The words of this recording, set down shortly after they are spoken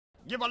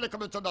Give a little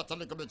bit of that, a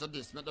little bit of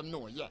this, let them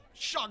know, yeah.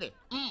 Shaggy.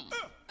 Ha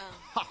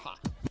ha.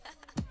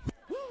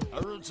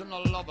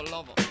 Original lover.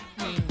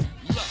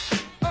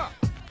 Yeah.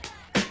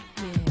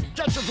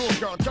 Catch your groove,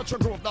 girl, catch your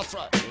groove, that's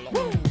right.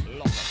 Lover.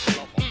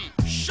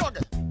 Shaggy.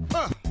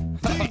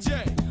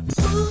 DJ.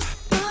 Ooh,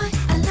 boy,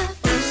 I love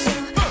you so.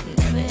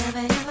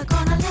 Never, ever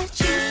gonna let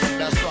you go.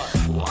 That's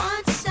right.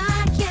 Once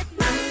I get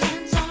my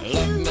hands on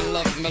you.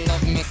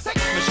 Love me, sex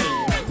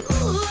machine.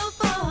 Ooh,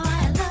 boy,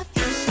 I love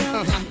you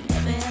so.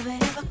 Never,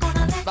 ever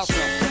gonna let That's you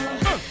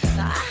right. go.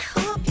 I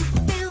hope you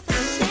feel the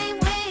same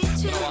way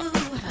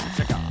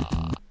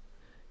too.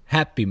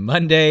 Happy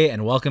Monday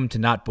and welcome to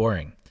Not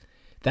Boring.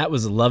 That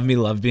was Love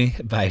Me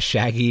by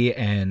Shaggy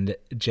and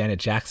Janet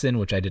Jackson,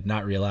 which I did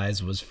not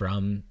realize was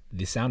from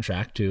the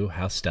soundtrack to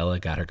How Stella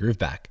Got Her Groove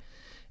Back.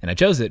 And I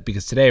chose it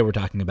because today we're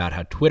talking about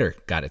how Twitter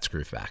got its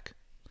groove back.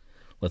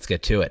 Let's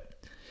get to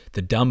it.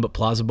 The dumb but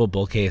plausible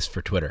bull case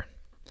for Twitter.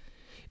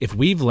 If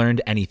we've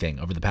learned anything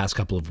over the past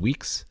couple of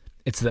weeks,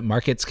 it's that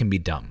markets can be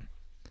dumb.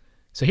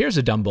 So here's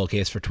a dumb bull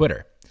case for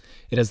Twitter.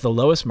 It has the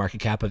lowest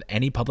market cap of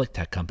any public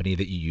tech company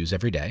that you use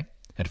every day.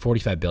 At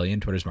 $45 billion,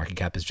 Twitter's market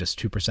cap is just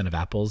 2% of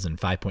Apple's and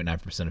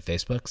 5.9% of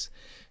Facebook's,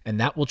 and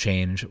that will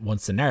change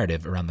once the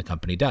narrative around the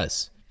company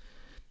does.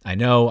 I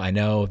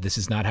know, this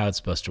is not how it's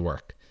supposed to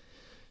work.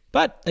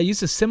 But I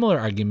used a similar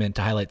argument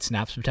to highlight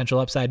Snap's potential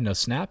upside in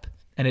Snap,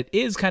 and it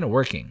is kind of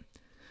working.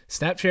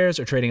 Snap shares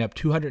are trading up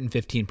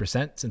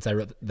 215% since I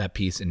wrote that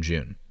piece in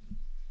June.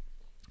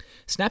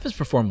 Snap has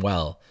performed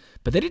well,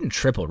 but they didn't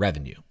triple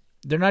revenue.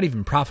 They're not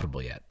even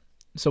profitable yet.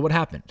 So what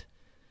happened?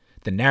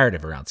 The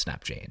narrative around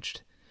Snap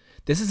changed.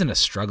 This isn't a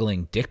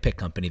struggling dick pic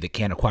company that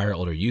can't acquire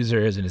older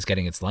users and is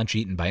getting its lunch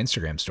eaten by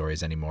Instagram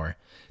stories anymore.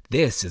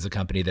 This is a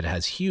company that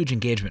has huge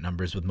engagement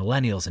numbers with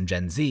millennials and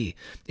Gen Z,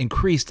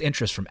 increased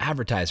interest from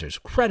advertisers,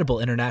 credible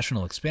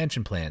international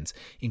expansion plans,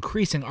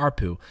 increasing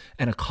ARPU,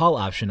 and a call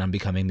option on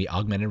becoming the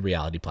augmented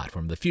reality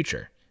platform of the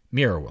future,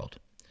 Mirror World.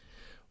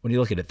 When you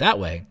look at it that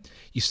way,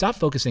 you stop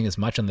focusing as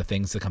much on the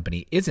things the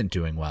company isn't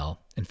doing well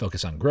and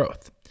focus on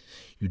growth.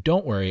 You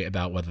don't worry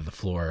about whether the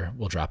floor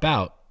will drop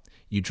out.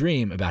 You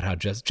dream about how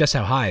just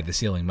how high the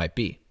ceiling might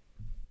be.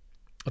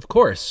 Of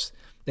course,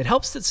 it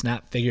helps that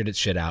Snap figured its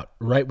shit out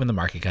right when the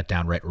market got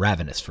downright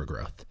ravenous for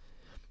growth.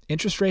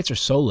 Interest rates are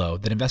so low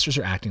that investors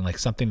are acting like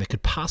something that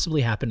could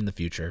possibly happen in the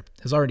future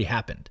has already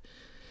happened.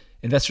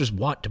 Investors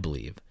want to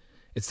believe.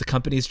 It's the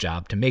company's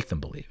job to make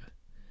them believe.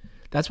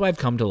 That's why I've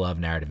come to love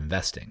narrative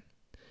investing.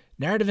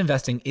 Narrative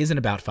investing isn't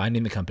about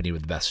finding the company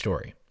with the best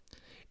story.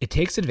 It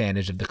takes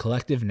advantage of the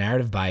collective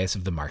narrative bias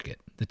of the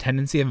market, the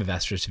tendency of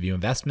investors to view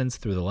investments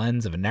through the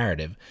lens of a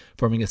narrative,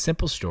 forming a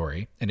simple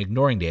story and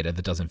ignoring data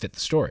that doesn't fit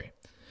the story.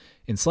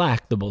 In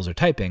Slack, the bulls are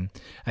typing,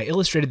 I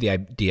illustrated the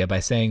idea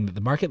by saying that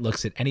the market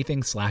looks at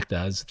anything Slack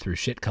does through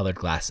shit-colored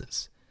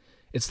glasses.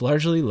 It's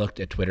largely looked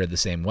at Twitter the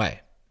same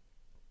way.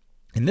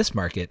 In this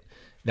market,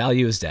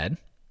 value is dead,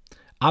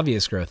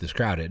 obvious growth is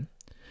crowded,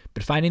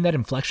 but finding that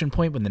inflection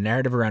point when the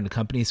narrative around a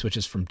company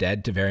switches from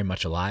dead to very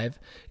much alive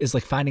is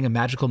like finding a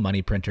magical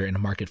money printer in a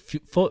market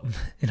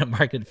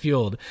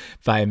fueled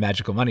by a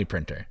magical money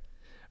printer.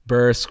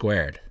 Burr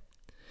squared.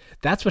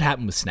 That's what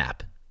happened with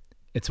Snap.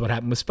 It's what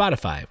happened with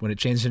Spotify when it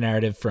changed the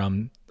narrative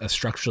from a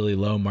structurally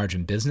low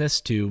margin business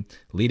to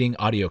leading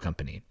audio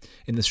company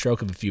in the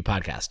stroke of a few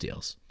podcast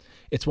deals.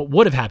 It's what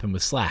would have happened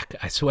with Slack,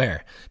 I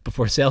swear,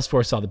 before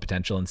Salesforce saw the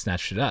potential and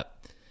snatched it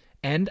up.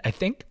 And I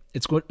think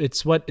it's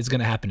what is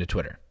going to happen to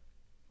Twitter.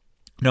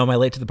 No, am I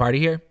late to the party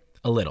here?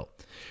 A little.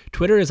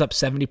 Twitter is up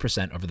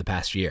 70% over the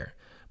past year,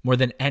 more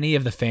than any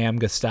of the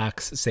FAMGA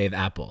stocks save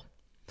Apple.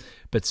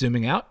 But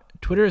zooming out,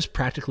 Twitter is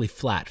practically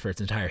flat for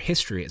its entire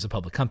history as a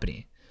public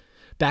company.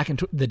 Back in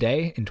the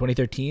day, in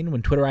 2013,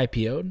 when Twitter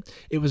IPO'd,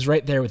 it was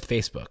right there with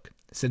Facebook.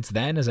 Since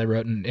then, as I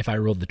wrote in If I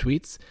Ruled the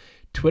Tweets,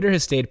 Twitter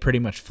has stayed pretty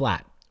much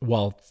flat,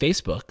 while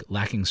Facebook,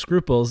 lacking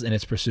scruples in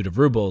its pursuit of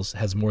rubles,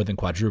 has more than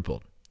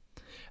quadrupled.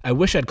 I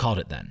wish I'd called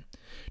it then.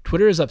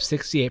 Twitter is up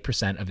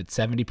 68% of its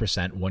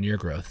 70% one-year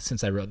growth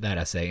since I wrote that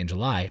essay in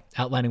July,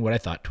 outlining what I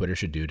thought Twitter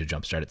should do to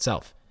jumpstart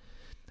itself.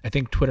 I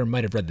think Twitter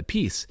might have read the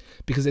piece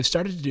because they've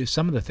started to do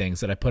some of the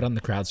things that I put on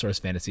the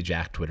crowdsourced Fantasy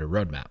Jack Twitter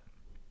roadmap.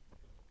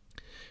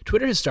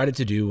 Twitter has started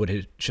to do what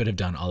it should have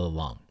done all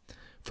along,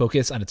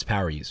 focus on its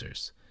power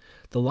users.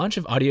 The launch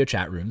of audio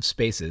chat rooms,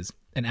 Spaces,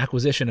 and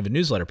acquisition of a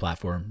newsletter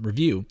platform,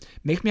 Review,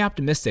 make me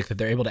optimistic that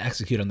they're able to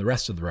execute on the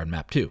rest of the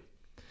roadmap too.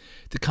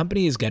 The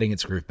company is getting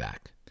its groove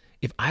back.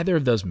 If either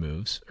of those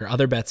moves, or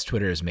other bets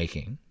Twitter is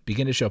making,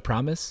 begin to show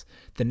promise,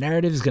 the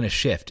narrative is going to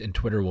shift and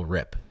Twitter will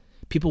rip.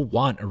 People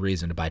want a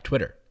reason to buy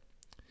Twitter.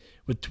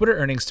 With Twitter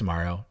earnings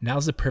tomorrow,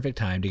 now's the perfect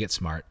time to get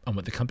smart on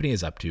what the company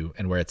is up to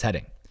and where it's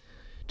heading.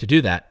 To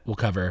do that, we'll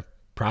cover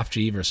Prof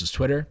G versus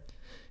Twitter,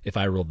 If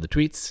I Ruled the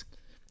Tweets,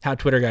 how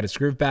Twitter got its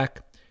groove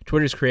back,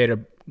 Twitter's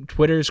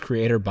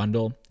creator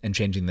bundle, and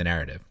changing the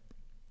narrative.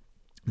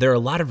 There are a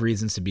lot of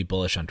reasons to be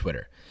bullish on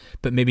Twitter,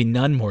 but maybe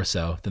none more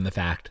so than the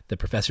fact that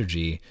Professor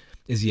G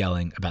is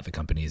yelling about the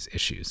company's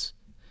issues.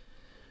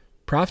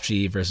 Prof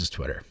G versus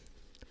Twitter.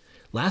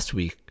 Last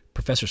week,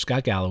 Professor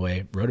Scott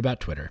Galloway wrote about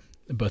Twitter,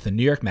 both in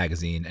New York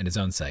Magazine and his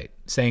own site,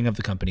 saying of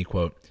the company,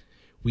 quote,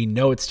 "We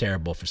know it's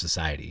terrible for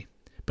society,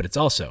 but it's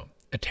also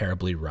a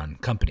terribly run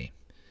company."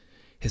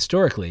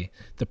 Historically,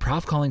 the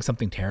prof calling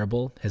something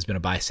terrible has been a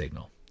buy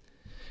signal.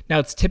 Now,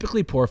 it's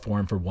typically poor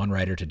form for one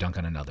writer to dunk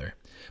on another,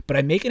 but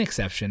I make an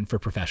exception for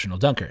professional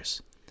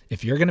dunkers.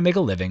 If you're going to make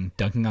a living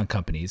dunking on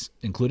companies,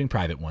 including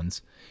private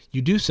ones,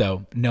 you do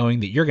so knowing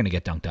that you're going to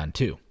get dunked on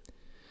too.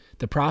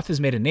 The prof has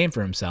made a name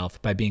for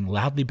himself by being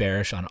loudly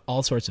bearish on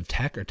all sorts of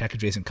tech or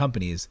tech-adjacent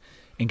companies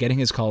and getting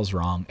his calls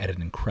wrong at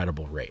an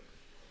incredible rate.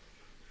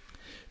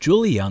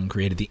 Julie Young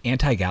created the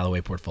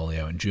anti-Galloway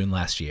portfolio in June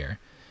last year,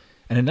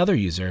 and another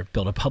user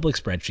built a public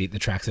spreadsheet that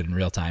tracks it in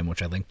real time,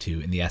 which I linked to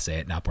in the essay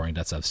at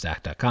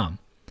notboring.substack.com.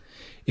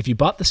 If you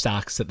bought the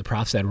stocks that the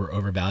prof said were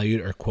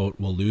overvalued or, quote,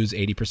 will lose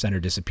 80% or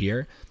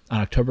disappear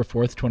on October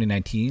 4th,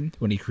 2019,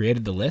 when he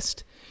created the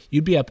list,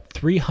 you'd be up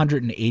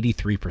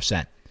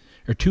 383%,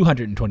 or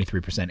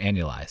 223%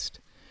 annualized.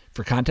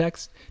 For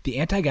context, the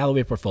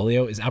anti-Galloway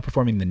portfolio is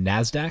outperforming the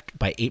NASDAQ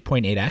by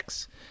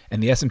 8.8x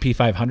and the S&P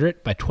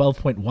 500 by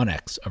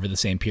 12.1x over the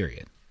same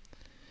period.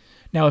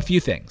 Now, a few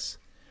things.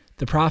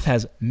 The prof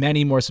has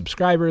many more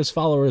subscribers,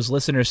 followers,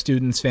 listeners,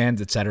 students,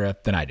 fans, etc.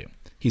 than I do.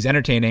 He's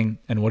entertaining,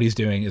 and what he's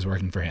doing is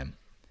working for him.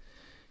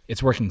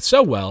 It's working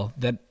so well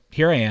that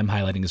here I am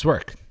highlighting his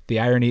work. The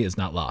irony is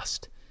not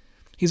lost.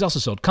 He's also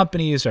sold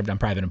companies, served on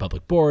private and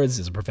public boards,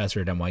 is a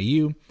professor at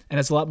NYU, and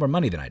has a lot more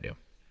money than I do.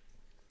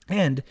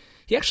 And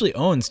he actually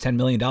owns $10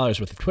 million worth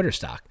of Twitter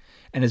stock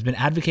and has been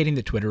advocating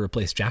that Twitter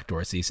replace Jack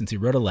Dorsey since he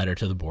wrote a letter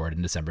to the board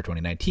in December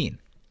 2019.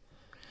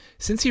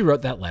 Since he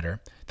wrote that letter,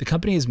 the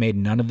company has made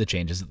none of the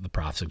changes that the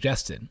prof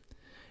suggested.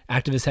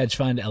 Activist hedge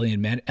fund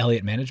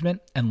Elliott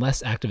Management and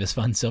less activist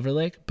fund Silver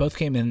Lake both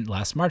came in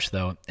last March,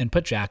 though, and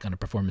put Jack on a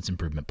performance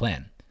improvement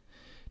plan.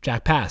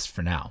 Jack passed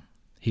for now.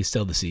 He's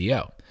still the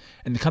CEO,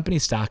 and the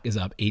company's stock is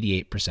up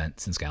 88%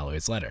 since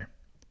Galloway's letter.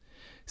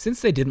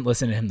 Since they didn't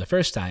listen to him the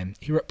first time,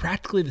 he wrote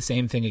practically the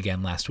same thing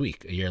again last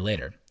week, a year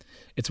later.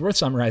 It's worth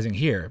summarizing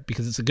here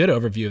because it's a good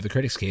overview of the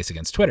critics' case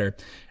against Twitter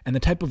and the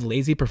type of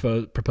lazy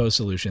proposed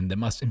solution that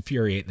must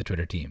infuriate the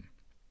Twitter team.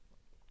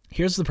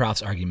 Here's the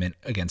prof's argument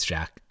against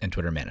Jack and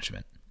Twitter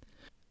management.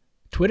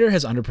 Twitter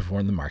has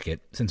underperformed the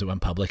market since it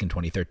went public in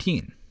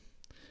 2013.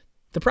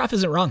 The prof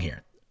isn't wrong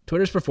here.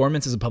 Twitter's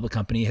performance as a public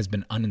company has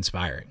been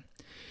uninspiring.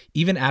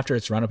 Even after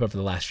its run-up over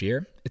the last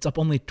year, it's up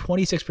only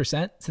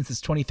 26% since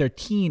its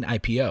 2013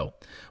 IPO,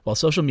 while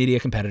social media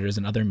competitors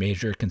and other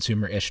major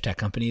consumer-ish tech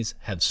companies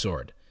have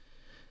soared.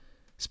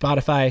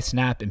 Spotify,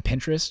 Snap, and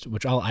Pinterest,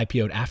 which all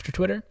IPO'd after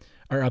Twitter,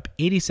 are up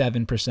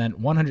 87%,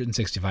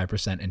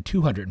 165%, and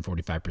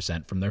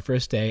 245% from their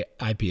first day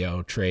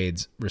IPO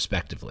trades,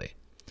 respectively.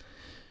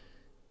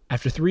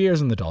 After 3 years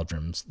in the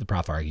doldrums, the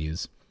prof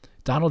argues,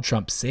 Donald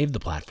Trump saved the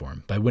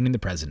platform by winning the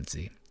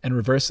presidency and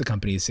reversed the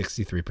company's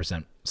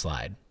 63%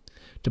 slide.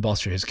 To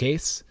bolster his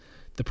case,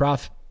 the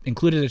prof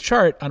included a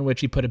chart on which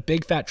he put a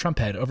big fat Trump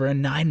head over a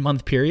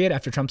 9-month period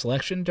after Trump's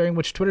election, during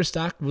which Twitter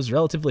stock was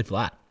relatively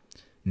flat.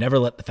 Never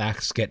let the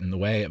facts get in the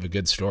way of a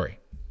good story.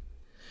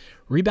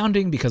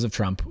 Rebounding because of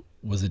Trump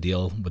was a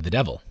deal with the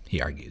devil,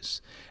 he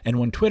argues, and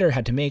one Twitter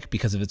had to make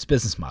because of its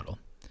business model.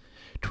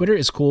 Twitter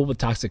is cool with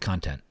toxic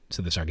content,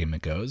 so this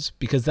argument goes,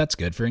 because that's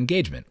good for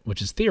engagement,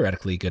 which is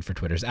theoretically good for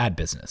Twitter's ad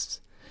business.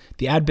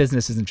 The ad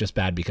business isn't just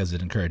bad because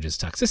it encourages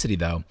toxicity,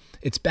 though.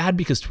 It's bad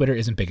because Twitter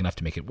isn't big enough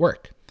to make it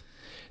work.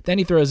 Then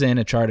he throws in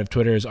a chart of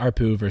Twitter's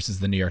ARPU versus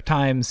the New York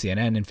Times,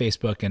 CNN, and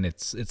Facebook, and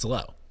it's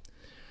low.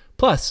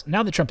 Plus,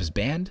 now that Trump is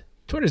banned,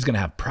 Twitter's going to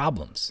have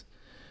problems.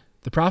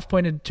 The prof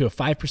pointed to a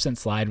 5%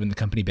 slide when the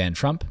company banned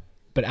Trump,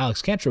 but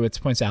Alex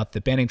Kantrowitz points out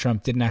that banning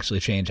Trump didn't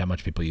actually change how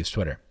much people use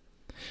Twitter.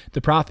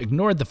 The prof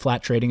ignored the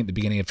flat trading at the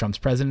beginning of Trump's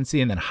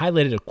presidency and then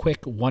highlighted a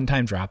quick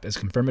one-time drop as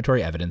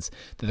confirmatory evidence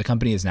that the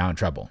company is now in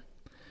trouble.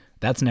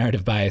 That's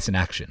narrative bias in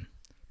action.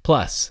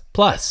 Plus,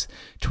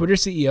 Twitter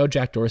CEO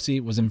Jack Dorsey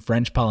was in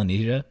French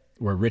Polynesia,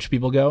 where rich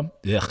people go,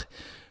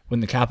 when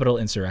the Capitol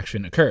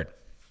insurrection occurred.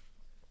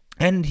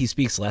 And he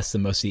speaks less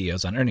than most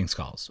CEOs on earnings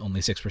calls, only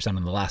 6%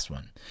 on the last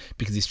one,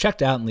 because he's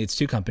checked out and leads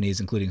 2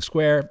 companies, including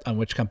Square, on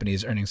which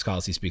companies' earnings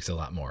calls he speaks a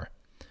lot more.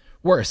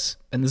 Worse,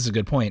 and this is a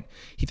good point,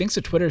 he thinks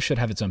that Twitter should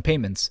have its own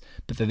payments,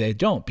 but that they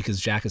don't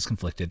because Jack is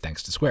conflicted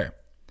thanks to Square.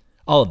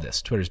 All of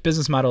this, Twitter's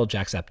business model,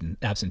 Jack's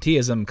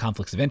absenteeism,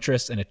 conflicts of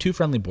interest, and a too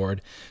friendly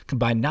board,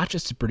 combine not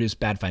just to produce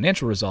bad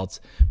financial results,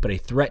 but a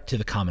threat to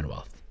the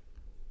Commonwealth.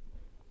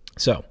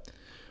 So,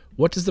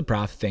 what does the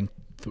prof think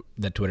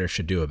that Twitter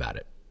should do about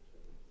it?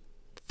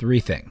 3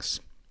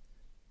 things.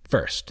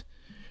 First,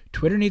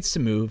 Twitter needs to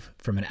move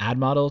from an ad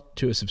model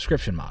to a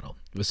subscription model,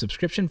 with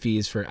subscription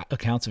fees for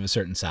accounts of a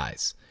certain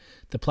size.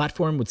 The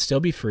platform would still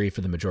be free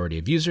for the majority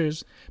of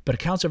users, but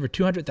accounts over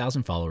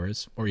 200,000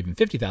 followers, or even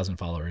 50,000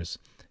 followers,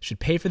 should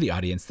pay for the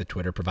audience that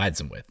Twitter provides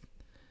them with.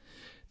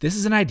 This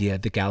is an idea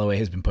that Galloway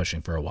has been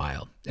pushing for a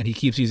while, and he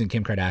keeps using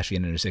Kim Kardashian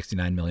and her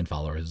 69 million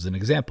followers as an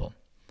example.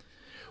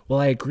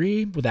 While I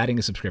agree with adding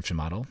a subscription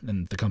model,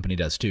 and the company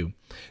does too,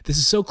 this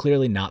is so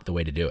clearly not the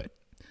way to do it.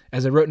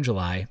 As I wrote in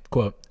July,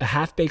 quote, a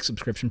half-baked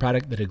subscription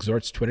product that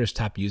exhorts Twitter's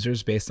top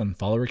users based on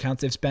follower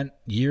counts they've spent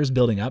years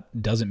building up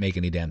doesn't make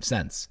any damn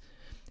sense.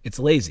 It's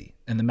lazy,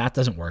 and the math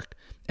doesn't work,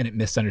 and it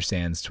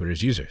misunderstands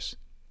Twitter's users.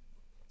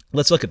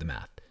 Let's look at the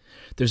math.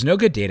 There's no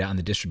good data on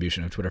the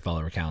distribution of Twitter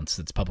follower accounts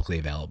that's publicly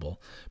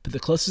available, but the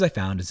closest I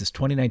found is this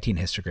 2019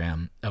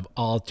 histogram of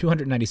all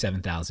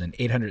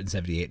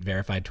 297,878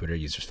 verified Twitter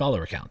users'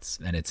 follower accounts,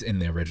 and it's in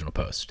the original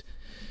post.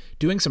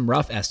 Doing some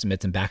rough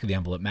estimates and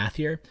back-of-the-envelope math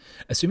here,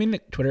 assuming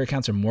that Twitter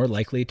accounts are more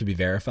likely to be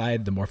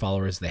verified the more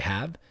followers they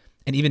have,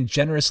 and even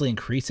generously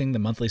increasing the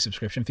monthly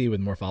subscription fee with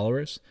more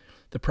followers,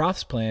 the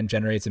Prof's plan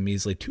generates a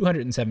measly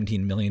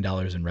 $217 million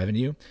in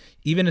revenue,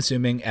 even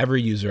assuming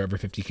every user over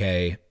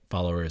 50K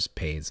followers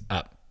pays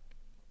up.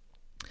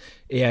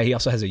 Yeah, he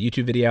also has a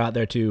YouTube video out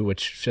there too,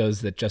 which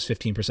shows that just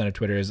 15% of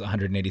Twitter's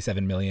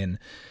 187 million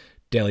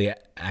daily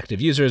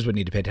active users would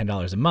need to pay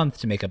 $10 a month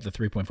to make up the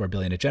 $3.4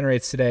 billion it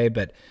generates today,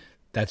 but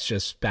that's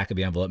just back of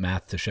the envelope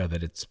math to show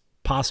that it's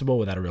possible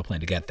without a real plan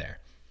to get there.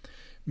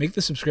 Make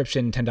the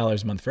subscription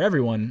 $10 a month for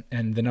everyone,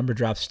 and the number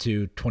drops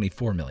to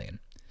 24 million.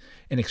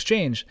 In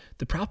exchange,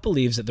 the Prof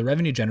believes that the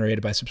revenue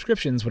generated by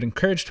subscriptions would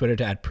encourage Twitter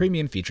to add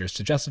premium features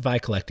to justify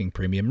collecting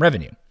premium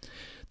revenue.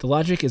 The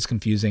logic is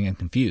confusing and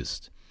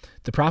confused.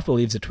 The Prof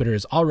believes that Twitter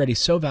is already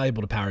so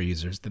valuable to power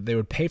users that they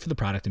would pay for the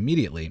product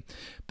immediately,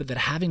 but that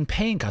having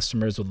paying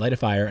customers would light a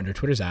fire under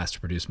Twitter's ass to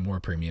produce more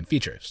premium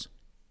features.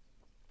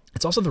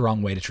 It's also the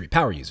wrong way to treat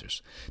power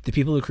users, the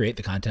people who create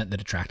the content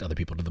that attract other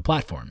people to the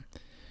platform.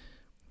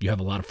 You have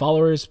a lot of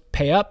followers,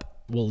 pay up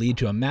will lead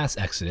to a mass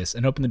exodus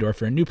and open the door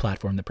for a new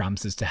platform that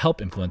promises to help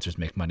influencers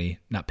make money,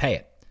 not pay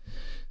it.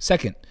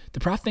 Second, the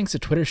Prof thinks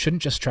that Twitter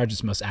shouldn't just charge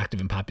its most active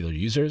and popular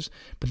users,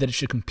 but that it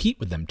should compete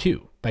with them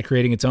too, by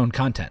creating its own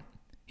content.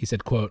 He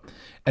said, quote,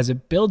 as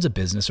it builds a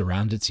business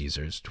around its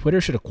users,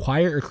 Twitter should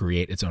acquire or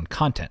create its own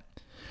content.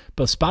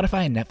 Both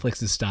Spotify and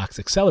Netflix's stocks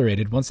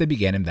accelerated once they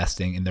began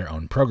investing in their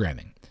own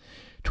programming.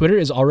 Twitter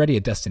is already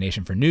a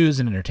destination for news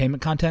and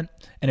entertainment content,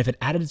 and if it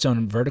added its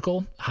own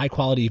vertical,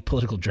 high-quality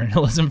political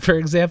journalism, for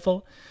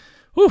example,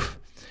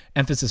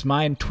 emphasis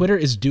mine, Twitter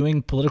is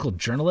doing political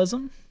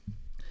journalism?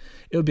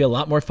 It would be a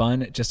lot more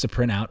fun just to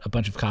print out a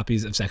bunch of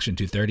copies of Section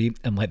 230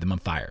 and light them on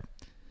fire.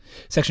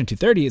 Section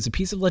 230 is a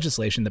piece of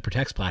legislation that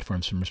protects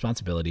platforms from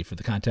responsibility for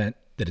the content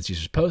that its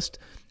users post,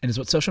 and is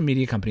what social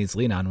media companies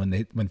lean on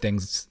when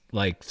things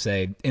like,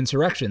 say,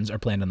 insurrections are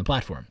planned on the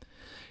platform.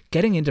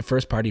 Getting into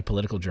first-party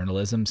political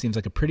journalism seems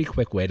like a pretty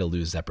quick way to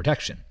lose that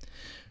protection.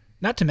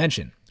 Not to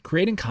mention,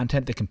 creating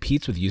content that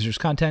competes with users'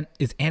 content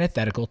is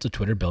antithetical to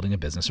Twitter building a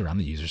business around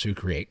the users who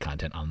create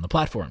content on the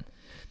platform.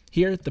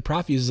 Here, the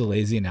Prof uses a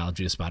lazy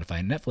analogy to Spotify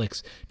and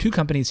Netflix, two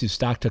companies whose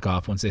stock took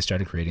off once they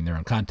started creating their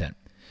own content.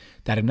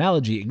 That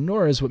analogy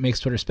ignores what makes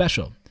Twitter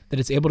special, that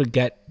it's able to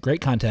get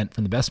great content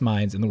from the best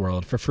minds in the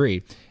world for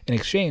free in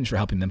exchange for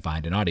helping them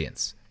find an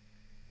audience.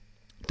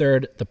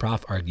 Third, the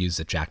Prof argues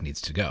that Jack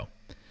needs to go.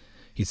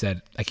 He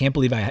said, I can't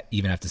believe I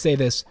even have to say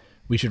this.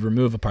 We should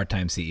remove a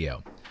part-time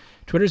CEO.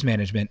 Twitter's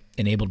management,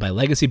 enabled by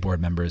legacy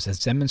board members, has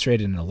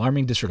demonstrated an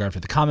alarming disregard for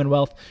the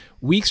Commonwealth,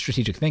 weak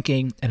strategic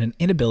thinking, and an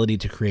inability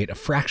to create a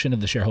fraction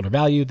of the shareholder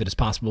value that is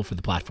possible for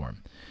the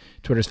platform.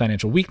 Twitter's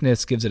financial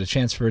weakness gives it a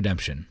chance for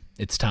redemption.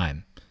 It's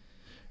time.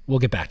 We'll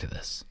get back to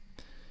this.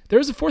 There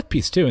was a fourth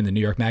piece, too, in the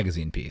New York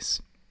Magazine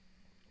piece.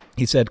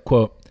 He said,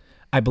 quote,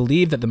 I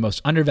believe that the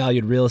most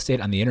undervalued real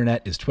estate on the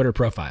internet is Twitter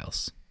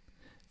profiles.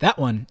 That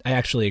one I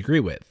actually agree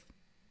with,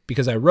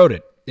 because I wrote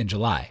it in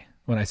July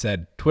when I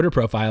said Twitter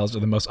profiles are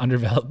the most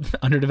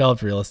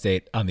underdeveloped real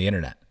estate on the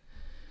internet.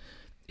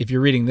 If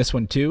you're reading this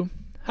one too,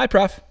 hi,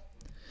 Prof.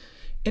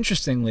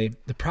 Interestingly,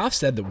 the Prof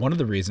said that one of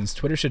the reasons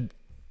Twitter should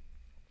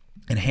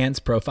enhance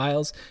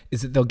profiles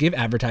is that they'll give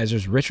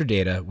advertisers richer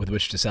data with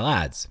which to sell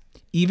ads,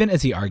 even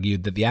as he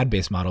argued that the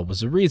ad-based model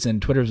was the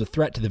reason Twitter was a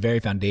threat to the very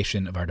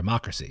foundation of our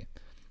democracy.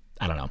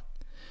 I don't know.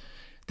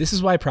 This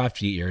is why Prof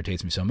G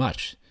irritates me so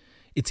much.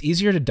 It's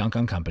easier to dunk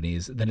on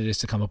companies than it is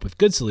to come up with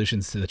good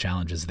solutions to the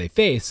challenges they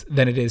face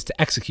than it is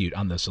to execute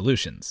on those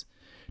solutions.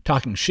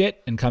 Talking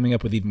shit and coming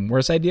up with even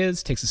worse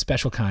ideas takes a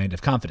special kind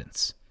of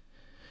confidence.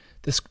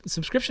 This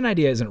subscription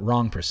idea isn't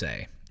wrong per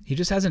se. He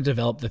just hasn't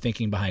developed the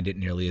thinking behind it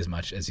nearly as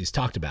much as he's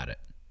talked about it.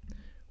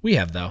 We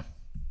have, though.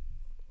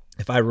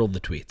 If I Ruled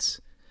the Tweets.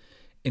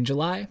 In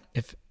July,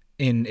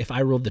 If I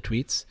Ruled the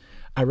Tweets,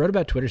 I wrote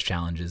about Twitter's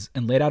challenges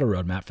and laid out a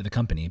roadmap for the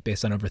company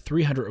based on over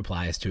 300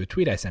 replies to a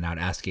tweet I sent out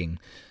asking,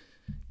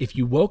 if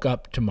you woke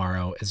up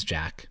tomorrow as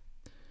Jack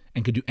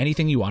and could do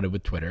anything you wanted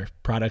with Twitter,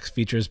 products,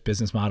 features,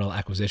 business model,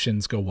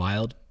 acquisitions, go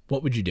wild,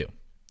 what would you do?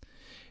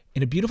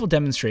 In a beautiful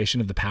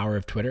demonstration of the power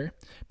of Twitter,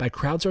 by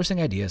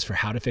crowdsourcing ideas for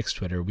how to fix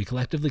Twitter, we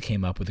collectively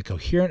came up with a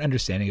coherent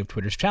understanding of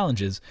Twitter's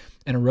challenges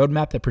and a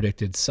roadmap that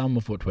predicted some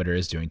of what Twitter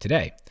is doing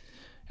today.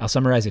 I'll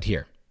summarize it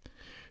here.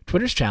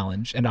 Twitter's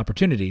challenge and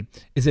opportunity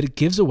is that it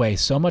gives away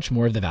so much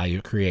more of the value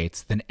it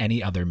creates than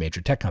any other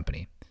major tech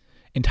company.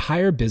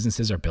 Entire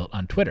businesses are built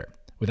on Twitter,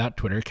 without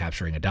Twitter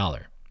capturing a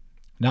dollar.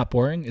 Not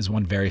Boring is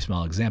one very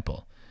small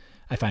example.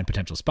 I find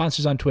potential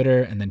sponsors on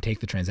Twitter and then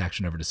take the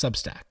transaction over to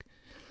Substack.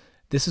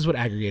 This is what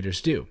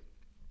aggregators do.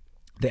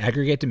 They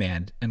aggregate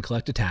demand and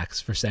collect a tax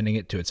for sending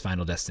it to its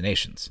final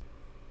destinations.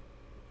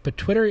 But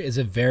Twitter is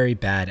a very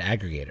bad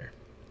aggregator.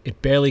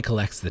 It barely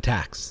collects the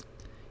tax.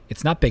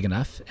 It's not big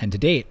enough, and to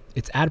date,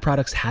 its ad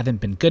products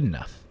haven't been good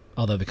enough,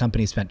 although the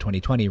company spent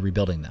 2020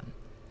 rebuilding them.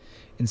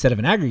 Instead of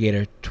an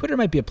aggregator, Twitter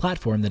might be a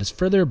platform that is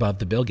further above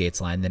the Bill Gates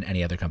line than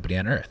any other company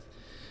on earth.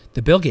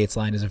 The Bill Gates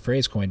line is a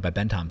phrase coined by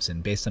Ben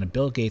Thompson based on a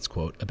Bill Gates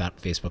quote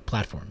about Facebook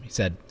platform. He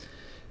said,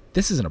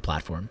 "This isn't a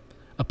platform.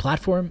 A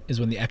platform is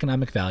when the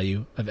economic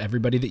value of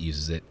everybody that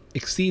uses it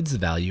exceeds the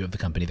value of the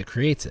company that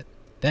creates it.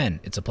 Then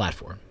it's a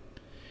platform."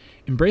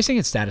 Embracing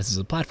its status as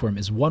a platform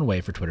is one way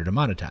for Twitter to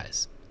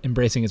monetize.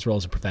 Embracing its role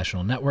as a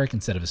professional network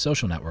instead of a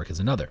social network is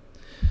another.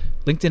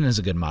 LinkedIn is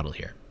a good model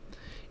here.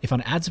 If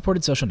on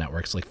ad-supported social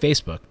networks like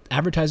Facebook,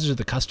 advertisers are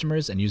the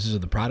customers and users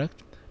of the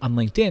product, on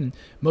LinkedIn,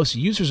 most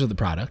users are the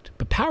product,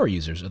 but power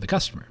users are the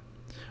customer.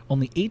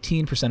 Only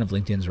 18% of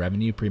LinkedIn's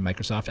revenue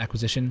pre-Microsoft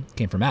acquisition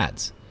came from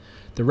ads.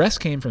 The rest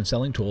came from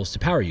selling tools to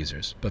power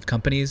users, both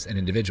companies and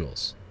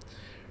individuals.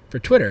 For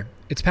Twitter,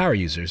 its power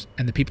users,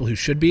 and the people who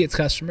should be its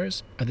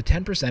customers, are the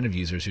 10% of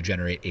users who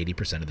generate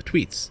 80% of the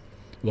tweets.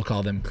 We'll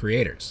call them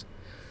creators.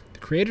 The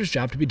creator's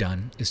job to be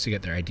done is to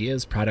get their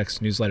ideas, products,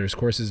 newsletters,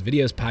 courses,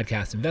 videos,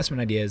 podcasts,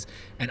 investment ideas,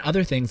 and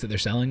other things that they're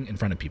selling in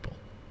front of people.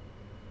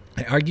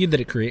 I argued that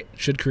it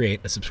should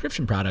create a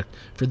subscription product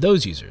for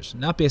those users,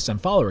 not based on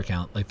follower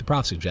count like the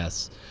prof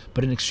suggests,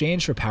 but in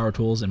exchange for power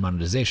tools and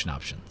monetization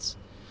options.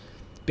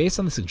 Based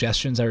on the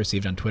suggestions I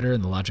received on Twitter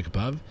and the logic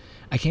above,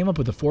 I came up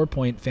with a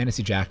 4-point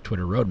Fantasy Jack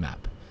Twitter roadmap.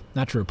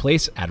 Not to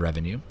replace ad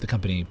revenue, the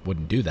company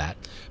wouldn't do that,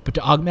 but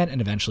to augment and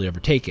eventually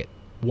overtake it.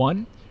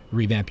 1,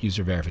 revamp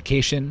user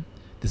verification.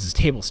 This is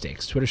table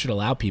stakes. Twitter should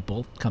allow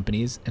people,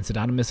 companies, and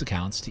pseudonymous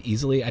accounts to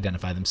easily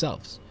identify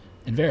themselves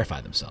and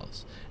verify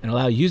themselves, and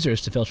allow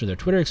users to filter their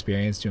Twitter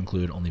experience to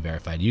include only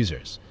verified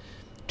users.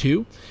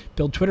 2,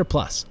 build Twitter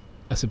Plus,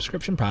 a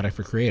subscription product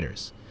for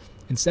creators.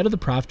 Instead of the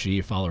Prof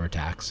G follower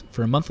tax,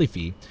 for a monthly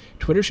fee,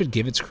 Twitter should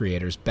give its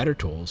creators better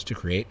tools to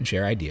create and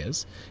share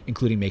ideas,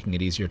 including making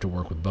it easier to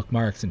work with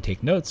bookmarks and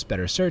take notes,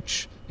 better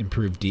search,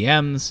 improved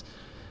DMs,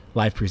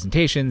 live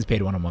presentations,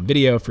 paid one-on-one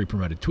video, free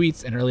promoted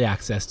tweets, and early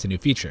access to new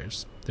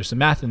features. There's some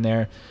math in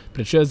there,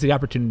 but it shows the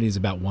opportunity is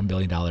about $1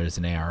 billion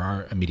in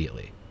ARR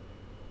immediately.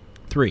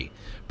 3,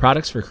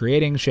 products for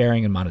creating,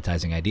 sharing, and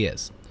monetizing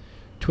ideas.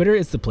 Twitter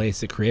is the place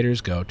that creators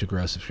go to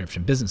grow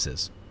subscription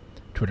businesses.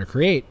 Twitter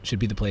Create should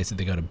be the place that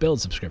they go to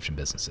build subscription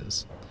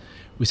businesses.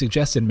 We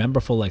suggested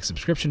Memberful-like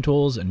subscription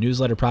tools, a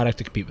newsletter product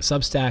to compete with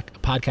Substack, a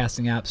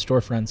podcasting app,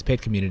 storefronts,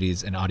 paid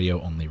communities, and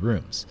audio-only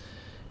rooms,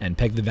 and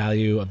pegged the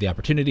value of the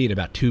opportunity at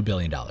about $2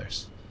 billion.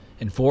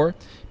 And 4,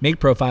 make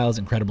profiles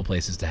incredible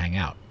places to hang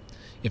out.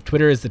 If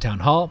Twitter is the town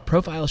hall,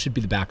 profiles should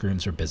be the back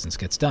rooms where business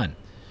gets done.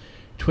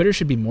 Twitter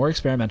should be more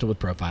experimental with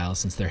profiles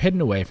since they're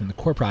hidden away from the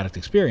core product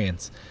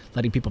experience,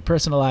 letting people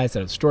personalize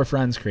out of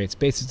storefronts, create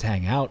spaces to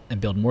hang out, and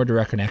build more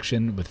direct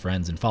connection with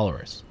friends and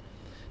followers.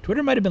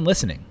 Twitter might have been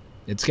listening.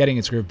 It's getting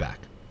its groove back.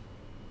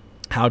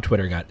 How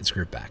Twitter got its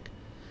groove back.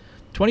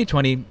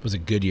 2020 was a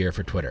good year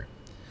for Twitter.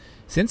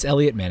 Since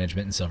Elliott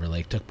Management and Silver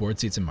Lake took board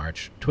seats in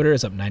March, Twitter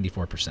is up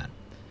 94%.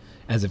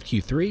 As of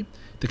Q3,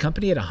 the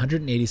company had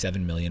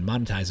 187 million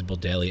monetizable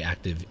daily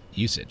active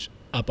usage,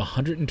 up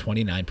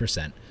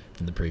 129%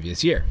 from the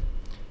previous year.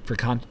 For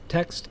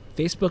context,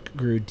 Facebook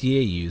grew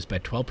DAUs by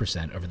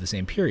 12% over the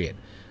same period,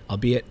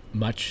 albeit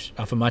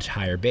off a much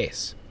higher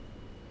base.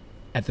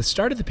 At the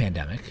start of the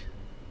pandemic,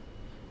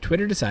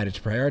 Twitter decided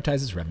to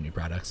prioritize its revenue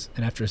products,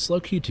 and after a slow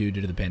Q2 due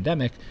to the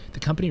pandemic, the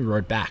company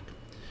roared back.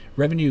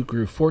 Revenue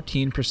grew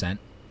 14%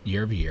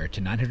 year over year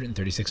to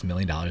 $936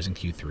 million in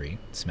Q3,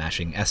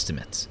 smashing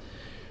estimates.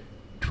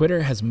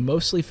 Twitter has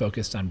mostly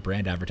focused on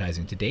brand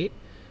advertising to date,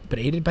 but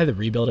aided by the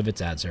rebuild of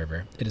its ad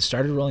server, it has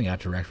started rolling out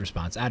direct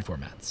response ad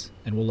formats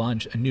and will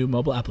launch a new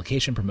mobile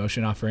application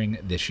promotion offering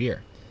this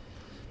year.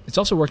 It's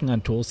also working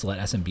on tools to let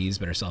SMBs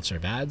better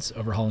self-serve ads,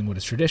 overhauling what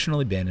has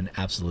traditionally been an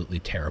absolutely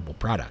terrible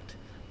product.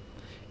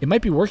 It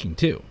might be working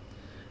too.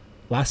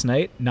 Last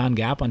night,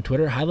 Non-Gap on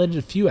Twitter highlighted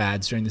a few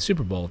ads during the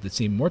Super Bowl that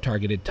seemed more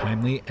targeted,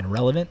 timely, and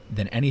relevant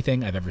than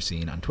anything I've ever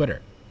seen on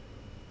Twitter.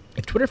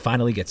 If Twitter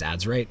finally gets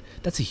ads right,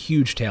 that's a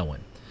huge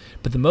tailwind.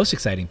 But the most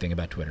exciting thing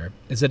about Twitter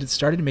is that it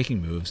started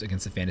making moves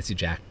against the Fantasy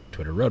Jack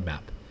Twitter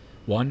roadmap.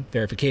 1,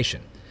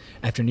 verification.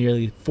 After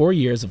nearly 4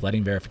 years of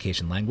letting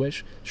verification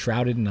languish,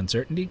 shrouded in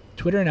uncertainty,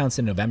 Twitter announced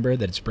in November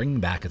that it's bringing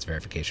back its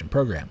verification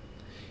program.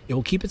 It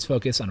will keep its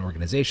focus on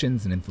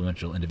organizations and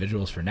influential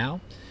individuals for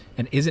now,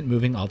 and isn't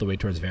moving all the way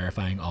towards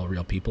verifying all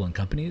real people and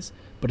companies,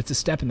 but it's a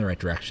step in the right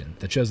direction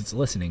that shows it's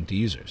listening to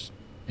users.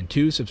 And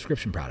 2,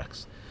 subscription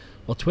products.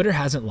 While Twitter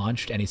hasn't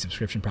launched any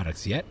subscription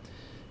products yet,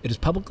 it has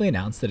publicly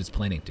announced that it's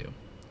planning to,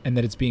 and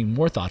that it's being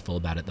more thoughtful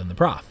about it than the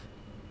prof.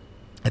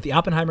 At the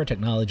Oppenheimer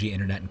Technology,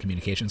 Internet, and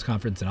Communications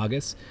Conference in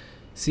August,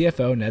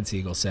 CFO Ned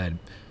Siegel said,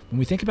 "When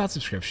we think about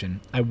subscription,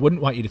 I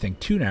wouldn't want you to think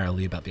too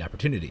narrowly about the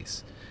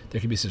opportunities.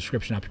 There could be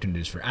subscription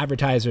opportunities for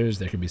advertisers.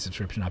 There could be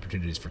subscription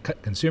opportunities for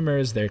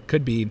consumers. There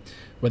could be,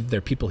 whether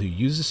they're people who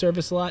use the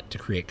service a lot to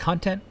create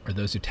content, or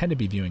those who tend to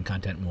be viewing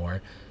content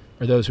more,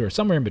 or those who are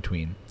somewhere in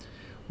between.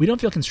 We don't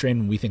feel constrained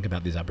when we think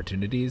about these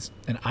opportunities,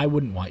 and I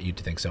wouldn't want you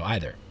to think so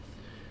either.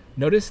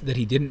 Notice that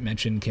he didn't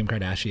mention Kim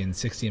Kardashian's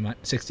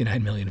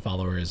 69 million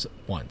followers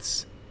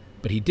once,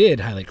 but he did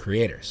highlight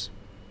creators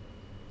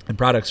and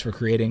products for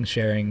creating,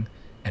 sharing,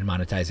 and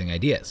monetizing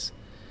ideas.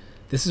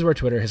 This is where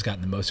Twitter has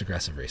gotten the most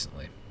aggressive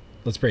recently.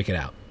 Let's break it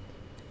out.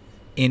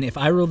 In If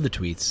I Ruled the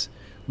Tweets,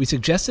 we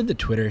suggested that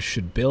Twitter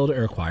should build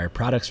or acquire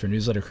products for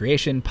newsletter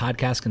creation,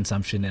 podcast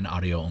consumption, and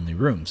audio-only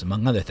rooms,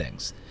 among other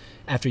things.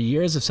 After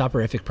years of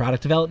soporific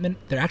product development,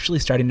 they're actually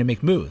starting to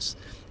make moves.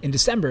 In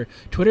December,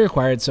 Twitter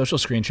acquired social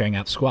screen sharing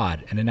app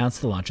Squad and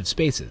announced the launch of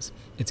Spaces,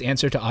 its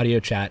answer to audio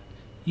chat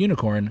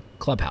unicorn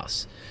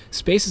Clubhouse.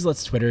 Spaces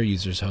lets Twitter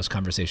users host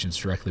conversations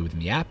directly within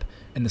the app,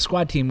 and the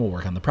Squad team will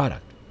work on the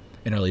product.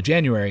 In early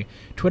January,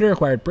 Twitter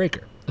acquired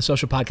Breaker, a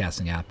social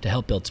podcasting app, to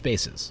help build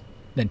Spaces.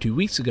 Then 2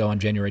 weeks ago, on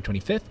January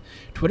 25th,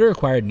 Twitter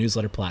acquired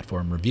newsletter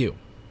platform Review.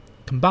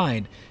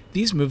 Combined,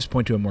 these moves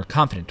point to a more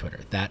confident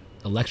Twitter that,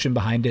 election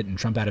behind it and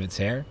Trump out of its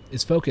hair,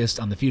 is focused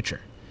on the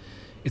future.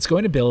 It's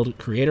going to build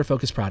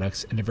creator-focused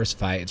products and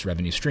diversify its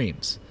revenue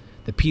streams.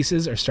 The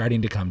pieces are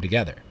starting to come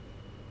together.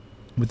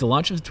 With the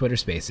launch of Twitter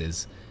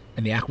Spaces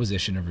and the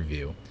acquisition of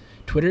Review,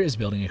 Twitter is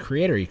building a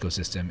creator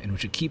ecosystem in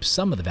which it keeps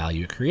some of the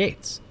value it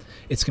creates.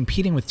 It's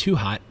competing with two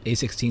hot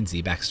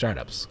A16Z-backed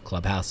startups,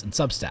 Clubhouse and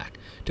Substack,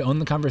 to own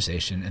the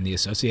conversation and the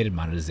associated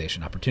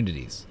monetization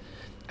opportunities.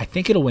 I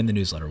think it'll win the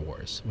newsletter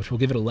wars, which will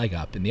give it a leg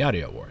up in the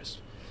audio wars.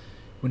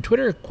 When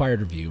Twitter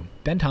acquired Review,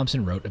 Ben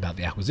Thompson wrote about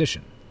the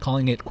acquisition,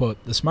 calling it, quote,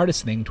 the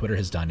smartest thing Twitter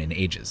has done in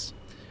ages.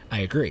 I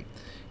agree.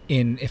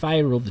 In If I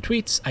Ruled the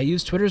Tweets, I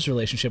used Twitter's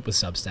relationship with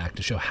Substack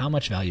to show how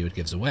much value it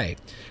gives away,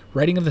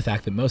 writing of the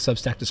fact that most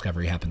Substack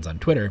discovery happens on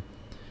Twitter.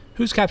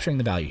 Who's capturing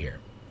the value here?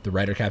 The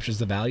writer captures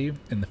the value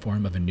in the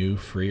form of a new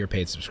free or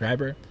paid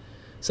subscriber.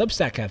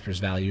 Substack captures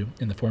value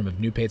in the form of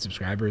new paid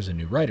subscribers and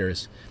new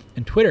writers,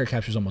 and Twitter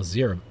captures almost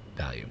zero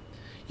value.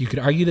 You could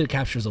argue that it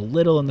captures a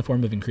little in the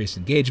form of increased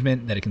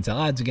engagement that it can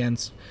sell ads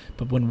against,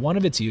 but when one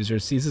of its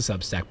users sees a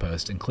Substack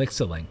post and clicks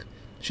the link,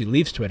 she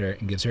leaves Twitter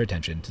and gives her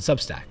attention to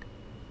Substack.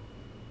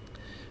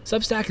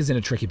 Substack is in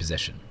a tricky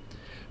position.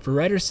 For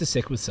writers to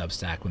stick with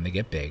Substack when they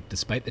get big,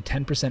 despite the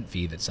 10%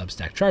 fee that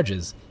Substack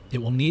charges,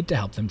 it will need to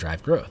help them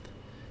drive growth.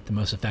 The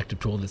most effective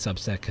tool that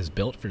Substack has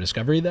built for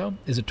discovery, though,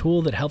 is a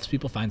tool that helps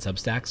people find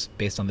Substacks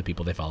based on the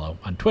people they follow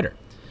on Twitter.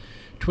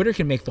 Twitter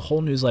can make the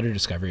whole newsletter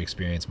discovery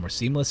experience more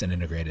seamless and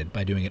integrated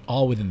by doing it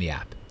all within the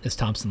app, as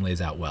Thompson lays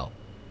out well.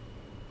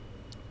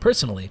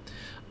 Personally,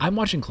 I'm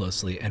watching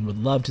closely and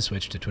would love to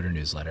switch to Twitter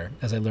newsletter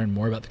as I learn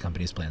more about the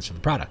company's plans for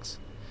the products.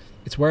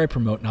 It's where I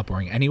promote Not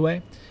Boring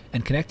anyway,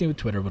 and connecting with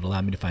Twitter would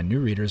allow me to find new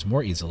readers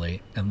more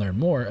easily and learn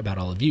more about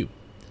all of you.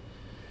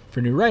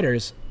 For new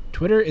writers,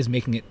 Twitter is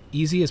making it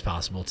easy as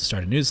possible to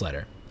start a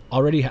newsletter,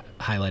 already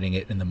highlighting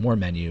it in the More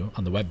menu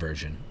on the web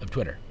version of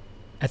Twitter.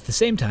 At the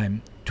same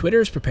time, Twitter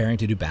is preparing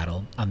to do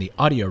battle on the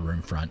audio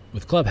room front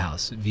with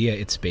Clubhouse via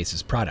its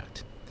Spaces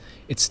product.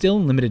 It's still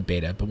in limited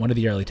beta, but one of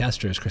the early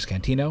testers, Chris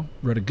Cantino,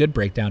 wrote a good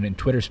breakdown in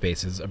Twitter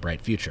Spaces, A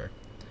Bright Future.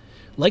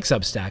 Like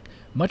Substack,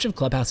 much of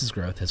Clubhouse's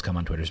growth has come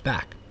on Twitter's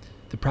back.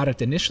 The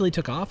product initially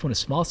took off when a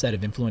small set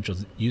of influential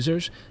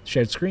users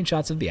shared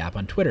screenshots of the app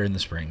on Twitter in the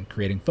spring,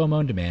 creating FOMO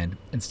on demand,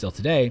 and still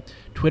today,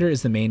 Twitter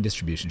is the main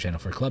distribution channel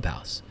for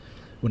Clubhouse.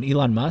 When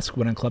Elon Musk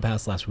went on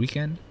Clubhouse last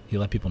weekend, he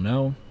let people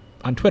know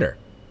on Twitter.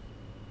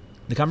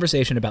 The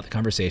conversation about the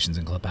conversations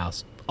in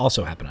Clubhouse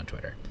also happened on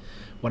Twitter.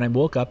 When I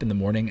woke up in the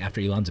morning after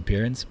Elon's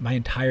appearance, my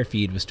entire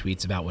feed was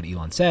tweets about what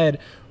Elon said,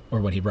 or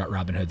when he brought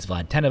Robinhood's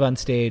Vlad Tenev on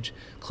stage.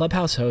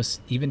 Clubhouse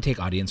hosts even take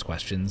audience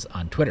questions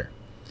on Twitter.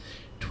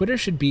 Twitter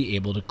should be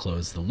able to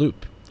close the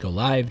loop, go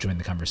live, join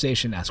the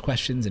conversation, ask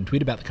questions, and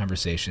tweet about the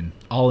conversation,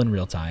 all in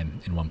real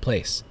time in one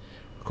place.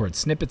 Record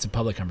snippets of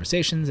public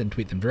conversations and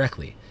tweet them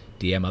directly,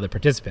 DM other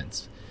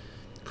participants.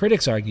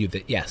 Critics argue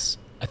that yes,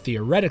 a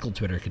theoretical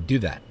Twitter could do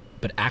that,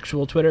 but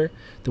actual Twitter,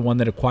 the one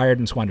that acquired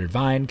and squandered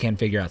Vine, can't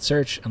figure out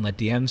search, and let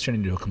DMs turn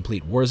into a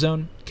complete war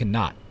zone,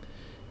 cannot.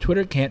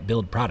 Twitter can't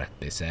build product,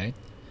 they say.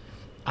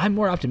 I'm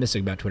more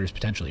optimistic about Twitter's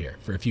potential here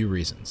for a few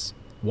reasons.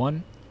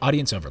 1,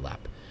 audience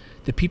overlap.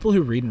 The people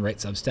who read and write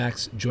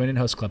Substacks, join and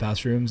host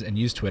Clubhouse rooms, and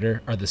use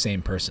Twitter are the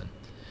same person.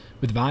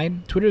 With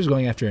Vine, Twitter is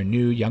going after a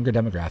new, younger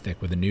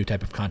demographic with a new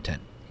type of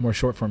content, more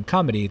short-form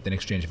comedy than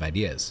exchange of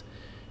ideas.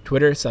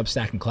 Twitter,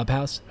 Substack, and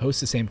Clubhouse host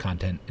the same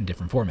content in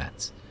different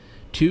formats.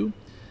 2,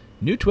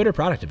 new Twitter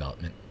product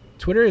development.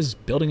 Twitter is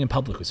building in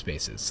public with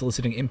Spaces,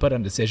 soliciting input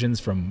on decisions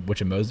from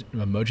which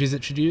emojis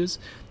it should use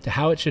to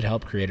how it should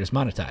help creators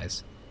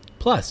monetize.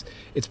 Plus,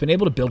 it's been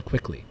able to build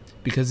quickly,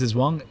 because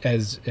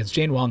as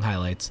Jane Wong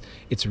highlights,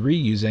 it's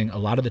reusing a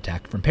lot of the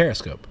tech from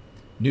Periscope.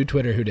 New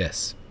Twitter who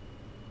dis.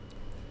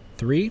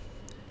 3,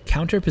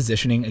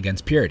 counter-positioning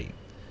against purity.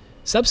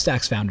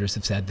 Substack's founders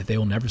have said that they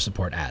will never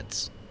support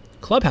ads.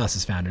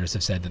 Clubhouse's founders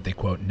have said that they,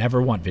 quote,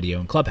 never want video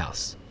in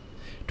Clubhouse.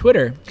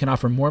 Twitter can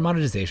offer more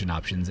monetization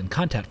options and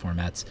content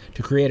formats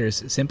to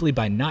creators simply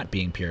by not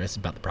being purists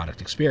about the product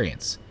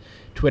experience.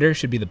 Twitter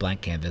should be the blank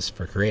canvas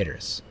for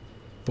creators.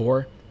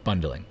 4.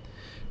 Bundling.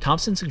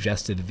 Thompson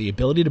suggested that the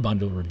ability to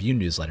bundle review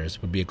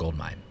newsletters would be a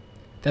goldmine.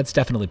 That's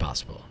definitely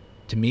possible.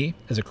 To me,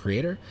 as a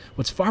creator,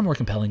 what's far more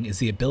compelling is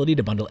the ability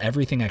to bundle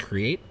everything I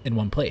create in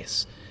one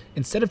place.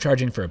 Instead of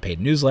charging for a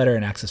paid newsletter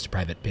and access to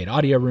private paid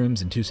audio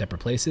rooms in 2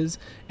 separate places,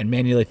 and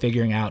manually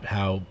figuring out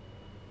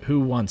who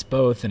wants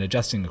both and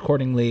adjusting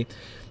accordingly,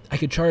 I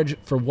could charge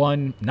for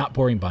one not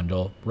boring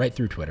bundle right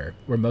through Twitter,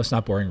 where most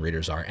not boring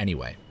readers are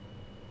anyway.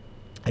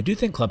 I do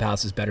think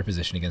Clubhouse is better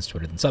positioned against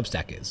Twitter than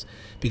Substack is,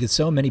 because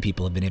so many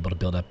people have been able to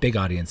build up big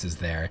audiences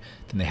there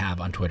than they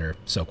have on Twitter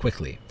so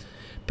quickly.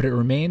 But it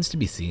remains to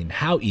be seen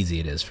how easy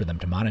it is for them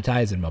to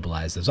monetize and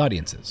mobilize those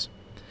audiences.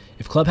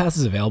 If Clubhouse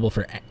is available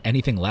for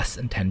anything less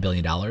than $10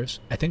 billion,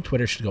 I think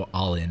Twitter should go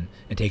all in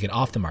and take it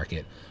off the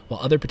market, while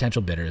other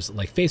potential bidders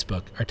like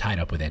Facebook are tied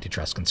up with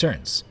antitrust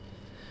concerns.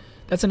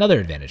 That's another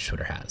advantage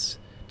Twitter has.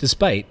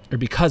 Despite, or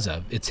because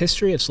of, its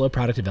history of slow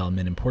product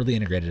development and poorly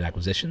integrated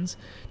acquisitions,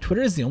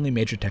 Twitter is the only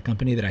major tech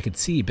company that I could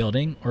see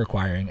building or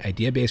acquiring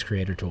idea-based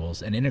creator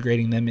tools and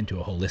integrating them into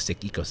a holistic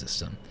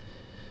ecosystem.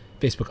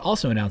 Facebook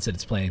also announced that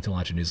it's planning to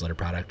launch a newsletter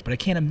product, but I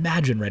can't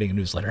imagine writing a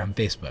newsletter on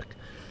Facebook.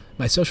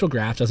 My social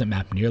graph doesn't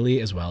map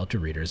nearly as well to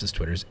readers as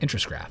Twitter's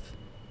interest graph.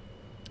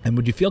 And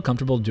would you feel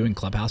comfortable doing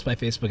Clubhouse by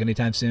Facebook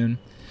anytime soon?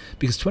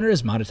 Because Twitter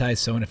has monetized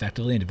so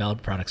ineffectively and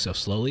developed products so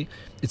slowly,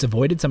 it's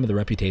avoided some of the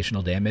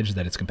reputational damage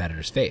that its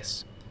competitors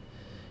face.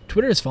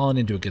 Twitter has fallen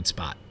into a good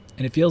spot,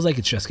 and it feels like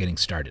it's just getting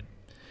started.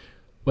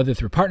 Whether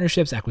through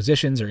partnerships,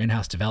 acquisitions, or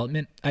in-house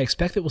development, I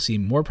expect that we'll see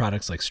more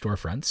products like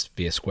storefronts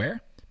via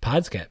Square,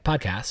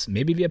 podcasts,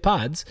 maybe via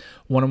pods,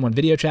 one-on-one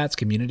video chats,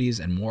 communities,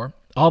 and more,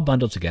 all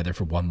bundled together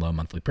for one low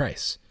monthly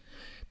price.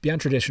 Beyond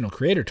traditional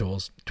creator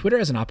tools, Twitter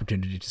has an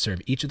opportunity to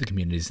serve each of the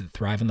communities that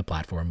thrive on the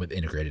platform with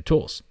integrated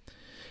tools.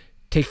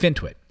 Take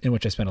FinTwit, in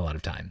which I spent a lot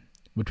of time.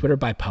 Would Twitter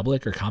buy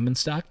Public or Common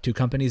Stock, 2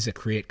 companies that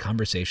create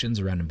conversations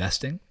around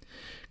investing?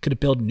 Could it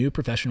build new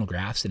professional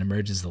graphs and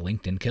emerge as the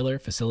LinkedIn killer,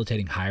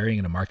 facilitating hiring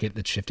in a market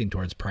that's shifting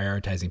towards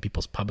prioritizing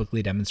people's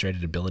publicly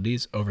demonstrated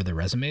abilities over their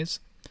resumes?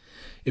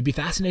 It'd be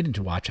fascinating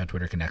to watch how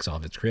Twitter connects all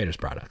of its creators'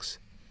 products.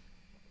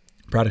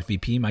 Product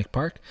VP Mike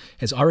Park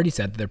has already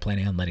said that they're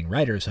planning on letting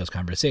writers host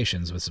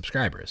conversations with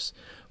subscribers,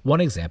 one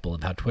example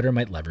of how Twitter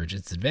might leverage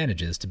its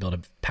advantages to build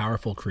a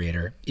powerful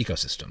creator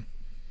ecosystem.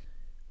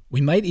 We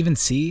might even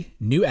see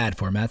new ad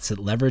formats that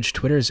leverage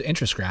Twitter's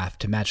interest graph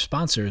to match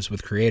sponsors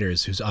with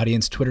creators whose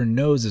audience Twitter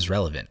knows is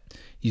relevant,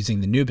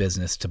 using the new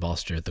business to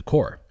bolster the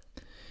core.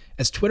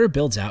 As Twitter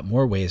builds out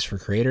more ways for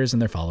creators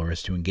and their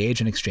followers to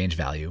engage and exchange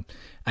value,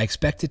 I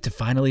expect it to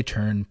finally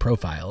turn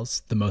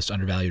profiles, the most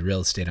undervalued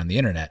real estate on the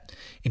internet,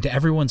 into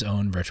everyone's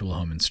own virtual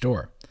home and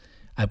store.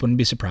 I wouldn't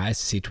be surprised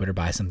to see Twitter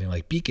buy something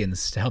like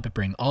Beacons to help it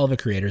bring all of a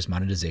creator's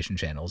monetization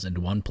channels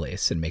into one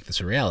place and make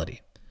this a reality.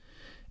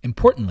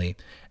 Importantly,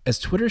 as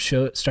Twitter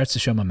starts to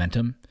show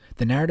momentum,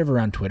 the narrative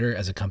around Twitter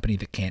as a company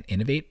that can't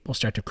innovate will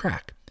start to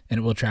crack, and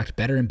it will attract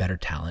better and better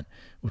talent,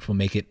 which will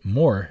make it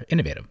more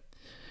innovative.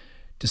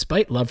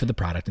 Despite love for the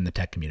product in the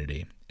tech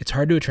community, it's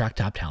hard to attract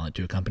top talent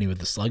to a company with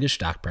a sluggish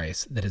stock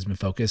price that has been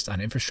focused on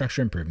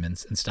infrastructure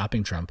improvements and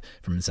stopping Trump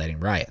from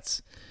inciting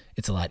riots.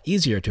 It's a lot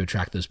easier to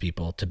attract those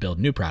people to build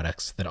new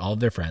products that all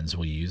of their friends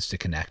will use to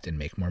connect and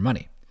make more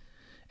money.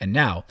 And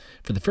now,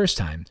 for the first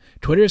time,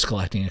 Twitter is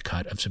collecting a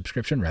cut of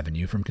subscription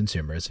revenue from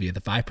consumers via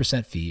the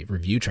 5% fee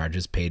review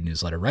charges paid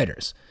newsletter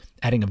writers,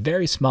 adding a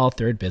very small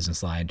third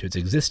business line to its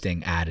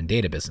existing ad and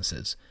data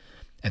businesses.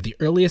 At the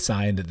earliest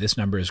sign that this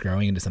number is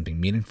growing into something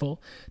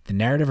meaningful, the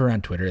narrative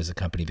around Twitter as a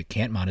company that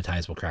can't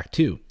monetize will crack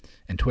too,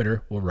 and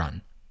Twitter will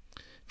run,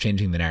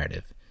 changing the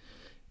narrative.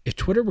 If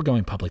Twitter were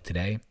going public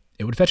today,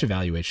 it would fetch a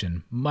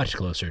valuation much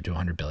closer to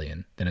 $100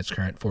 billion than its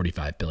current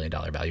 $45 billion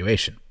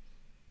valuation.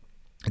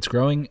 It's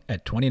growing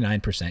at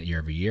 29% year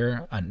over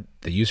year on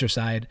the user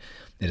side.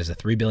 It has a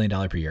 $3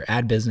 billion per year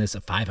ad business,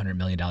 a $500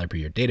 million per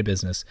year data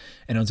business,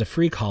 and owns a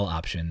free call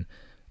option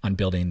on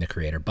building the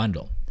creator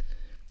bundle.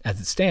 As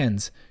it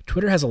stands,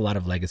 Twitter has a lot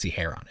of legacy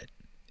hair on it.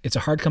 It's a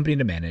hard company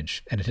to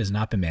manage, and it has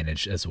not been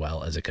managed as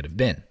well as it could have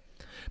been.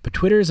 But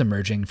Twitter is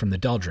emerging from the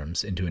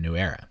doldrums into a new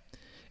era.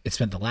 It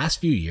spent the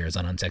last few years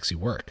on unsexy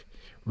work,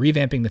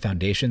 revamping the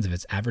foundations of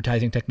its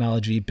advertising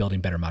technology,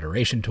 building better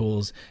moderation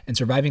tools, and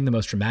surviving the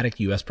most dramatic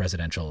U.S.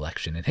 presidential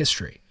election in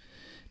history.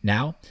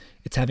 Now,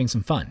 it's having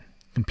some fun,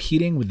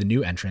 competing with the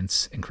new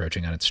entrants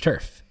encroaching on its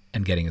turf,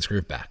 and getting its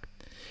groove back.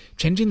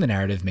 Changing the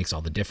narrative makes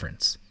all the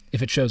difference.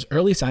 If it shows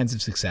early signs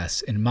of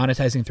success in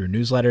monetizing through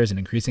newsletters and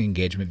increasing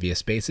engagement via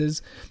spaces,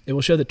 it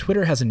will show that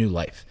Twitter has a new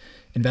life.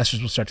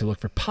 Investors will start to look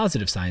for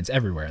positive signs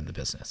everywhere in the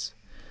business.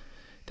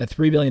 That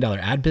 $3 billion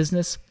ad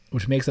business,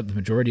 which makes up the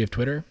majority of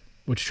Twitter,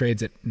 which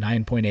trades at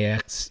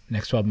 9.8x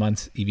next 12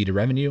 months EV to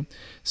revenue,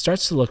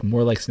 starts to look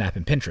more like Snap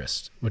and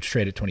Pinterest, which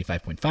trade at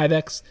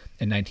 25.5x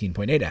and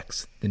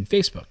 19.8x, than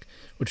Facebook,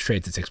 which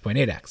trades at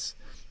 6.8x.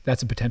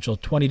 That's a potential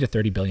 $20 to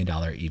 $30 billion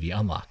EV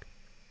unlock.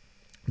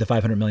 The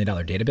 $500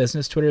 million data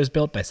business Twitter has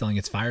built by selling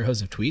its fire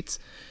hose of tweets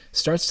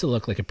starts to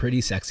look like a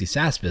pretty sexy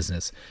SaaS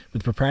business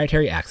with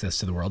proprietary access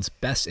to the world's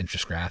best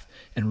interest graph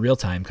and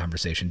real-time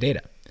conversation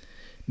data.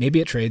 Maybe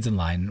it trades in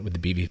line with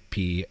the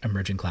BVP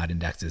Emerging Cloud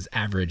Index's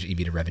average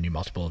EV to revenue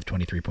multiple of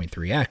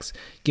 23.3x,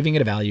 giving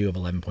it a value of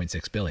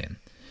 $11.6 billion.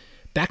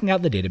 Backing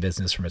out the data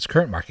business from its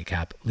current market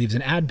cap leaves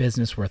an ad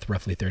business worth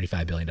roughly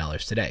 $35 billion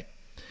today.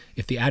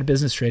 If the ad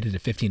business traded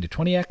at 15 to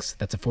 20x,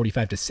 that's a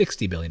 $45 to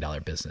 $60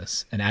 billion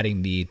business, and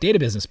adding the data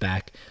business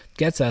back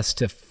gets us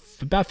to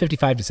about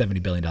 $55 to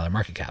 $70 billion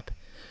market cap.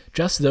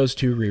 Just those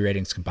two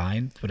re-ratings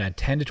combined would add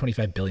 $10 to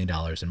 $25 billion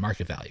in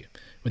market value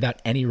without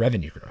any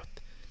revenue growth.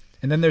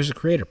 And then there's a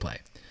creator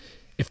play.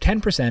 If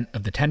 10%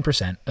 of the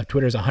 10% of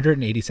Twitter's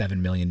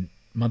 187 million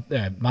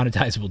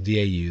monetizable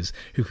DAUs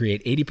who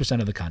create 80%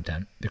 of the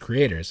content, the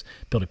creators,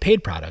 build a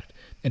paid product,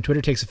 and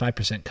Twitter takes a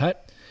 5%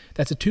 cut,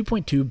 that's a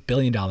 $2.2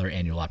 billion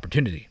annual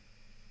opportunity.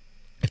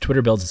 If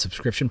Twitter builds a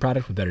subscription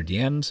product with better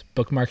DMs,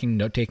 bookmarking,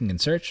 note-taking, and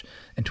search,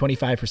 and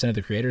 25% of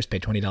the creators pay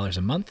 $20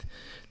 a month,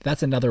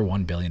 that's another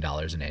 $1 billion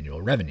in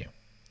annual revenue.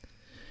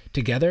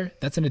 Together,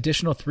 that's an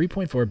additional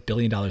 $3.4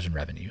 billion in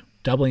revenue,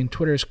 doubling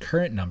Twitter's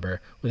current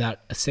number without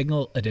a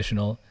single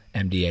additional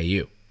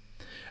mDAU.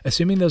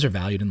 Assuming those are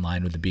valued in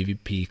line with the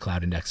BVP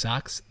Cloud Index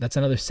stocks, that's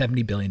another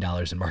 $70 billion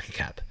in market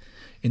cap.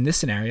 In this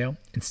scenario,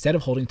 instead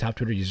of holding top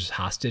Twitter users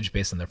hostage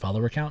based on their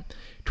follower count,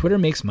 Twitter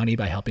makes money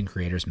by helping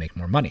creators make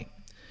more money.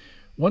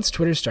 Once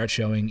Twitter starts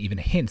showing even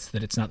hints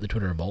that it's not the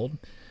Twitter of old,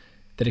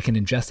 that it can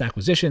ingest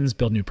acquisitions,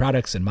 build new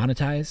products, and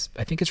monetize,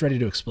 I think it's ready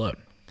to explode.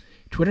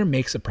 Twitter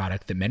makes a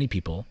product that many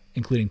people,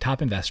 including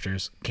top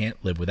investors, can't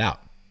live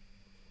without.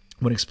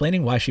 When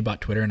explaining why she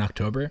bought Twitter in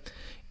October,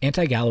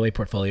 anti-Galloway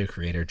portfolio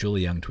creator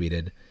Julie Young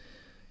tweeted,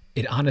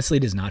 "It honestly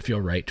does not feel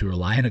right to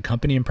rely on a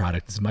company and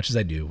product as much as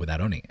I do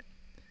without owning it."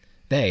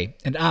 They,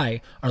 and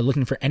I, are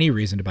looking for any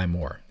reason to buy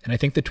more, and I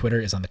think that Twitter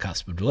is on the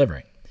cusp of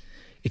delivering.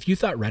 If you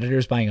thought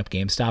Redditors buying up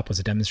GameStop was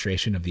a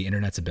demonstration of the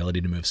internet's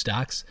ability to move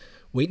stocks,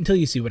 wait until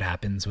you see what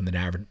happens when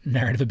the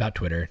narrative about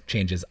Twitter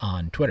changes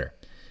on Twitter.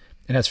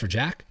 And as for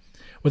Jack,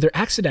 whether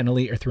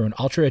accidentally or through an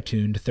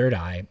ultra-attuned third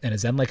eye and a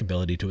zen-like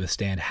ability to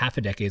withstand half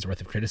a decade's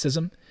worth of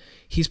criticism,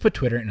 he's put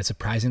Twitter in a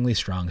surprisingly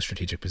strong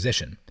strategic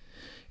position.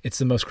 It's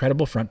the most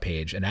credible front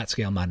page and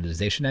at-scale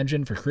monetization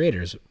engine for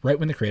creators right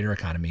when the creator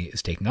economy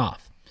is taking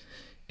off.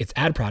 Its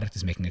ad product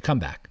is making a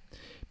comeback.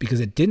 Because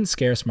it didn't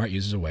scare smart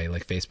users away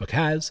like Facebook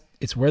has,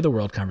 it's where the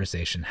world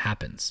conversation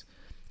happens.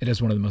 It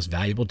has one of the most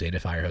valuable data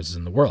firehouses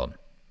in the world.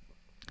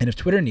 And if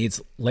Twitter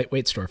needs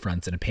lightweight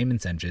storefronts and a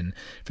payments engine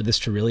for this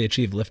to really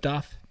achieve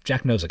liftoff,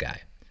 Jack knows a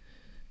guy.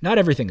 Not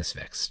everything is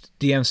fixed.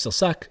 DMs still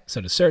suck, so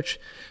does search,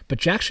 but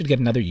Jack should get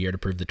another year to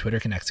prove that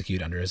Twitter can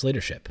execute under his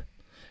leadership.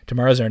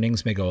 Tomorrow's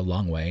earnings may go a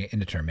long way in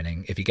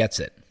determining if he gets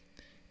it.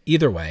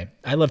 Either way,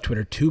 I love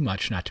Twitter too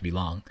much not to be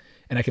long,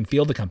 and I can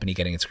feel the company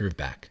getting its groove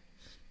back.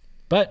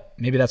 But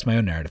maybe that's my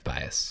own narrative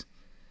bias.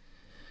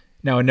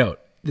 Now a note,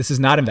 this is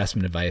not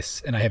investment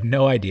advice, and I have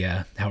no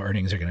idea how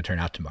earnings are going to turn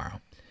out tomorrow.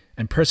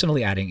 I'm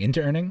personally adding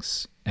into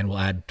earnings, and will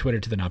add Twitter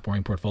to the Not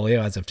Boring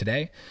portfolio as of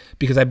today,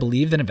 because I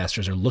believe that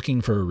investors are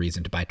looking for a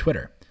reason to buy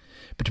Twitter.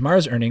 But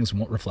tomorrow's earnings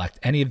won't reflect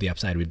any of the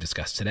upside we've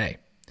discussed today.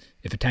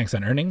 If it tanks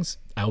on earnings,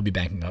 I will be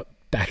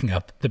backing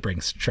up the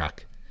Brinks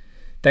truck.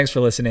 Thanks for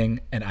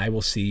listening, and I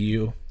will see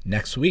you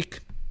next week.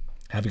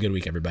 Have a good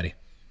week, everybody.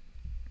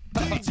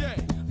 DJ.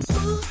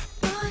 Ooh,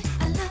 boy,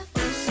 I love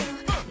you so.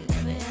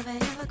 Never,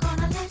 ever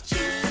gonna let you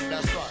go.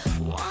 That's right.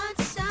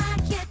 Once I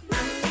get my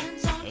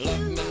hands on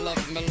you.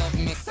 Love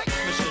me, sex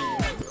machine.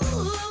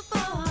 Ooh, boy,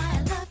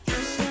 I love you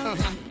so.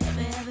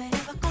 Never,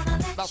 ever gonna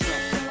let That's you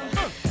right.